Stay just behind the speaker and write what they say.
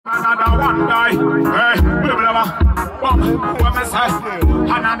another one die. Hey, what me say?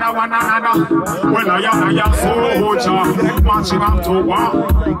 Another one, another. When I am soldier, marching up to war.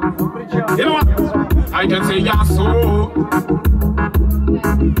 You know what? I can say yes, so.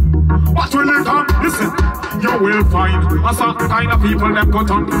 What will they come? Listen. You will find a certain kind of people them cut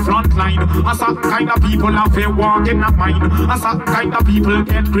on the front line. A certain kind of people have a walk in the mind. A certain kind of people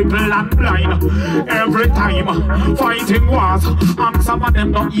get crippled and blind. Every time fighting wars, and some of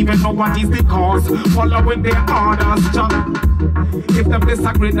them don't even know what is the cause. Following their orders, just if them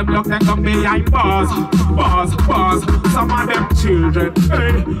disagree, them look them come behind bars. Bars, bars. Some of them children,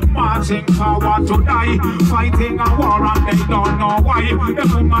 hey, marching forward to die, fighting a war and they don't know why. The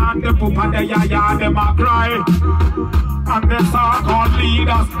woman, the poopa, the yaya, them a cry. And the so-called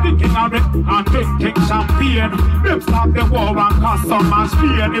leaders thinking of it and drinking champagne. Them stop the war and cause so much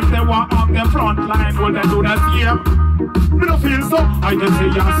pain. If they were on the front line, would they do the same? Me don't feel so. I can say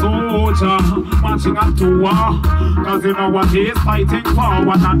a soldier marching up to war, cause you know what he is fighting for.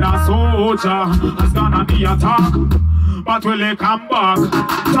 One another soldier has gone on the attack. But will he come back?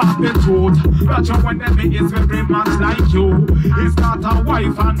 Talk the truth. That your enemy is very much like you. He's got a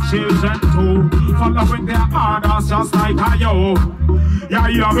wife and children too, following their orders just like I you. Yeah,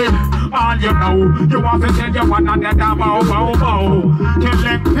 you have it, all you know. You want to tell you one another bow, bow, bow.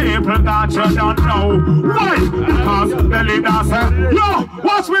 Killing people that you don't know. Why? Because the leader said, yo,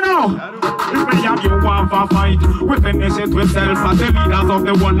 watch me now. If me and you want a fight, we finish it with self. But the leaders of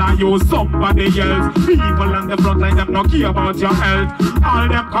the world are you, somebody else. People on the front line, them no care about your health. All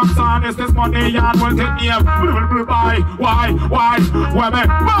them concern is this money and will take me up. Why? Women,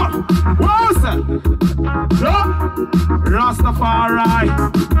 what's it? Rastafari,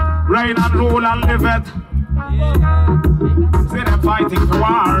 reign and rule and live it. See them fighting for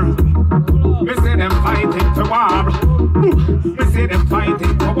war. We see them fighting for war. We see them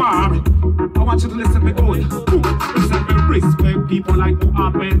fighting for war. I want you to listen me good. Listen me respect people like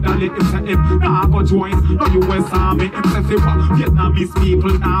Muhammad Ali. It's a him, nah go join no US Army. It's a few Vietnamese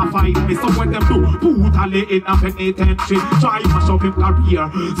people now fight me. So when them do brutally in a penitentiary, try mash up him career,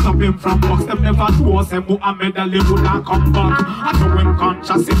 stop him from box. Them never do us and Muhammad Ali would not come back. I know him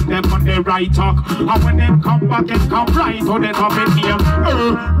conscious in them on the right talk. And when them come back and come right to the top in here.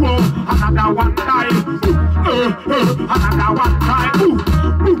 Whoa, another one die. Another one die.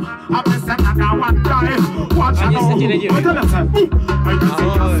 I miss another one die. Watch out. I can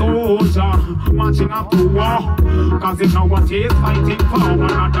see a soldier marching up to war, cause you know what he is fighting for.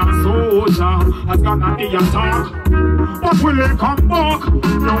 Another soldier has gone on the attack. But will he come back?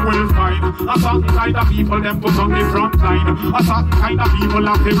 You will find a certain kind of people them put on the front line. A certain kind of people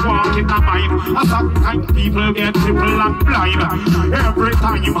have to walk in the mind. A certain kind of people get crippled and blind. Every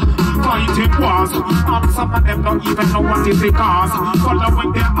time fighting wars, and some of them don't even know what is the cause.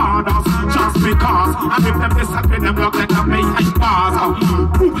 Following their orders just because. And if them disagree, them look like a behind bars.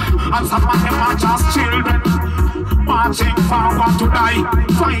 And some of them are just children marching forward to die,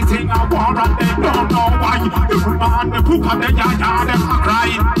 fighting a war and they don't know why. The woman, the poop and the yaya, them are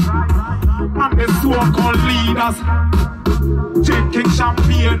crying. And the so-called leaders drinking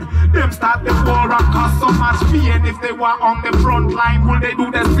champagne, them start the war and cause so much pain. If they were on the front line, will they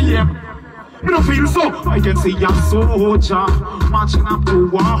do the same? You don't feel so. I can see a soldier marching up to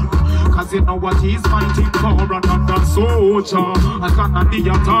war, cause you know what he's fighting for. Another soldier has gone on the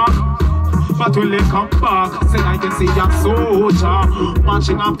attack. But will they come back? Say I can see a soldier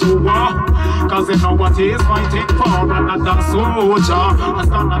marching up to war, cause you know what he's fighting for. Another soldier has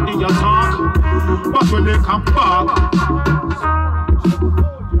gone on the attack. But will they come back?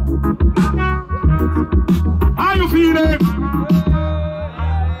 How you feeling?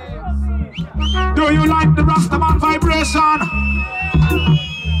 Do you like the Rastaman vibration?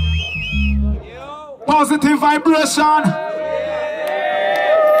 Positive vibration.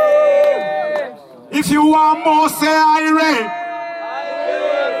 If you want more, say Irie.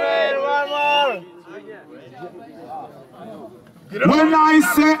 When I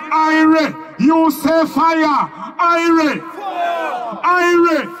say Irie, you say fire. Irie.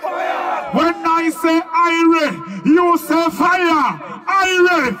 Irie. When I say Irie, you say fire.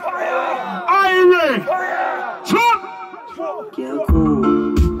 Irie. Irie. Chun.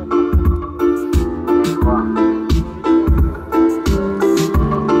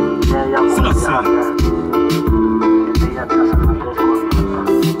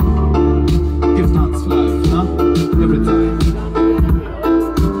 Give thanks for life, huh? Every time.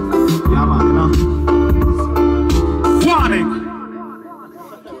 Yeah, man, you know. Warning!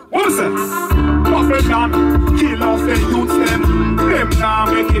 What's it? What we done? Kill off the youths them. Them now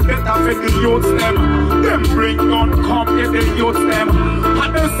make it better for the youths them. Them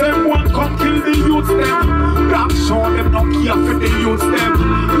care for the youths them.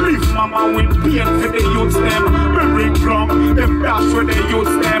 Leave mama with pain for the youths them. Very wrong, them dash for the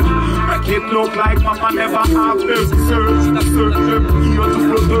youths them. Make it look like mama never have them. Search them here to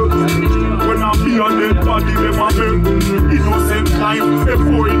protect. When I be on dead body, them a make innocent life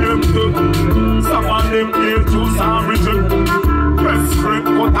before them took. Some of them get too savage. Best friend,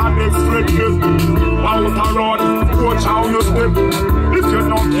 but our next friend is out a road, watch how you step. If you're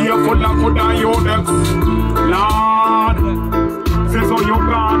not careful, that could die your next. Lord, this how you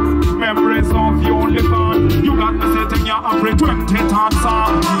gone. Memories of you only gone. You got me sitting here every 20 times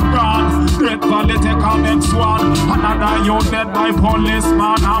on. Gone, dead body take on next one. Another you dead by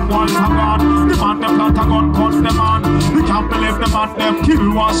policeman. I'm once a gone. The man them not a gun, punch them on. We can't believe the man them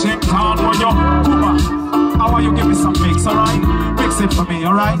kill Washington. When you come on. How are you give me some mix, alright? Mix it for me,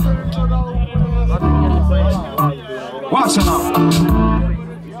 alright? Watch it now.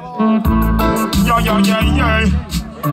 Yeah.